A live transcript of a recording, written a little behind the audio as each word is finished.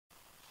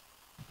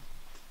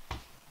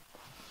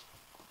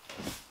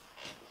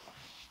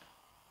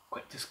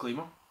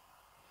disclaimer: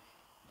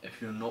 if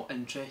you're not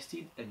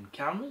interested in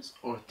cameras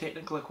or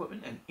technical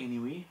equipment in any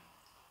way,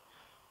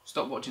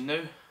 stop watching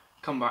now,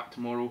 come back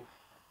tomorrow.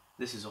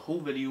 This is a whole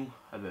video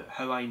about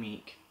how I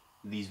make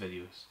these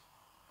videos.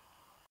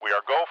 We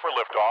are go for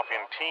liftoff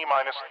in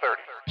T-minus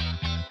 30.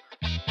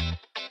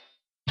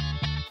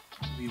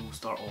 We will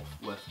start off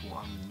with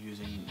what I'm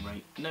using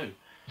right now.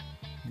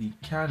 The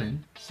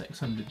Canon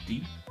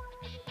 600D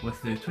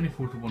with the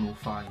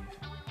 24-105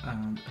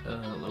 and a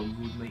little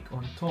Rode mic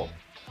on top,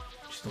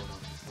 just on a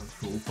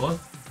photo pod.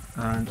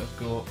 And I've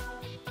got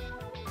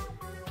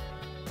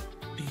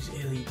these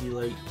LED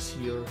lights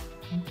here,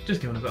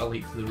 just giving a bit of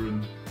light to the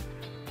room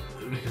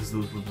because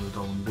those were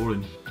dull and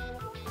boring.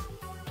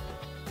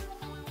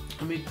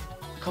 I made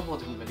a couple of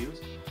different videos.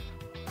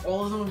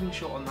 All of them have been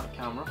shot on that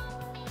camera.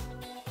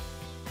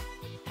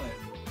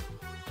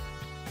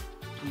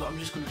 But I'm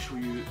just going to show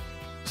you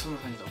some of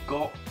the things I've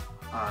got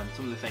and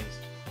some of the things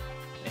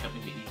that help me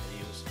make these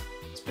videos,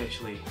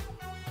 especially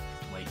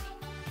like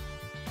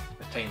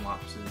the time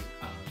lapses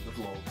and the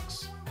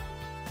vlogs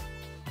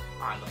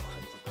and other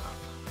things like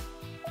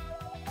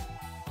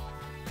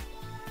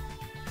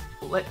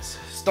that. Let's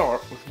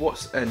start with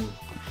what's in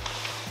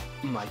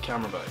my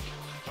camera bag.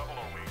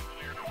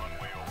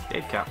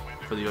 Dead cap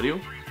for the audio,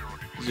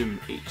 Zoom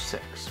H6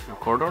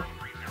 recorder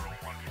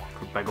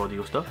for big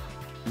audio stuff,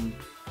 and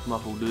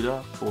muffle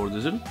doodah for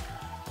the zoom.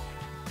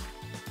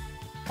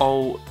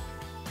 All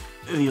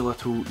the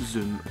little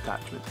zoom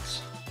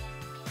attachments.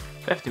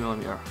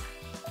 50mm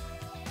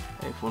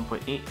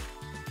f1.8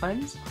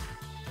 lens,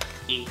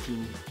 18 to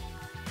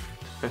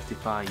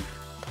 55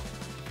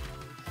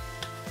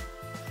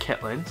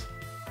 kit lens,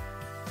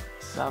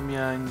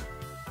 Samyang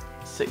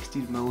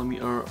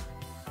 60mm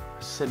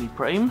Cine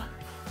Prime,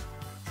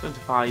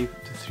 75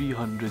 to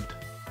 300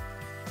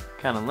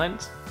 Canon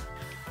lens.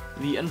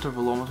 The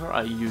intervalometer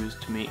I use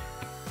to make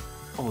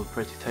all the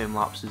pretty time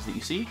lapses that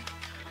you see,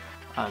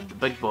 and the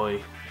big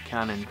boy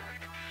Canon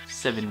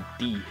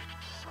 7D,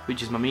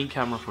 which is my main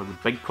camera for the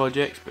big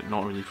projects but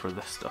not really for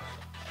this stuff.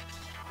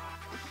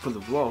 For the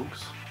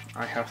vlogs,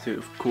 I have to,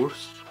 of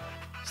course,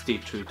 stay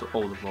true to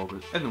all the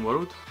vloggers in the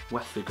world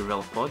with the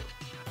GorillaPod.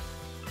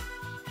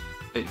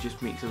 It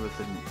just makes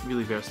everything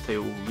really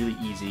versatile, really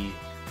easy,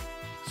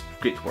 it's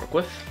great to work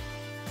with.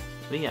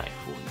 The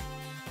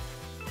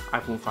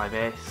iPhone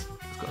 5S,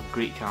 it's got a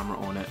great camera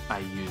on it, I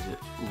use it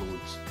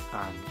loads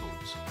and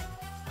loads.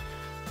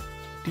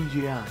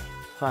 DJI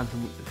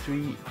Phantom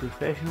 3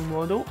 professional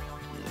model,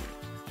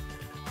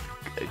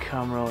 got a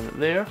camera on it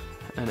there,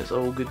 and it's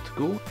all good to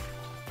go.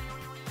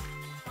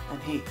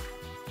 And hey,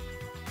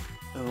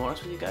 if I'm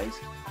honest with you guys,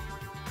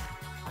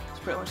 that's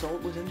pretty much all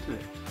that goes into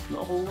it.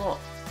 Not a whole lot.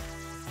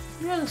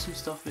 Yeah, there's some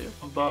stuff there,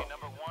 but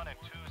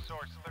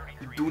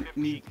you don't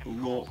need a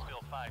lot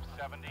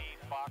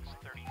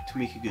to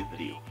make a good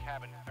video.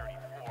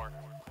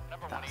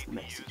 That's the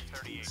message of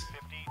today's.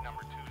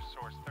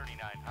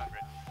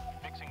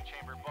 Mixing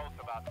chamber both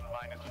about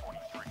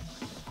 -43.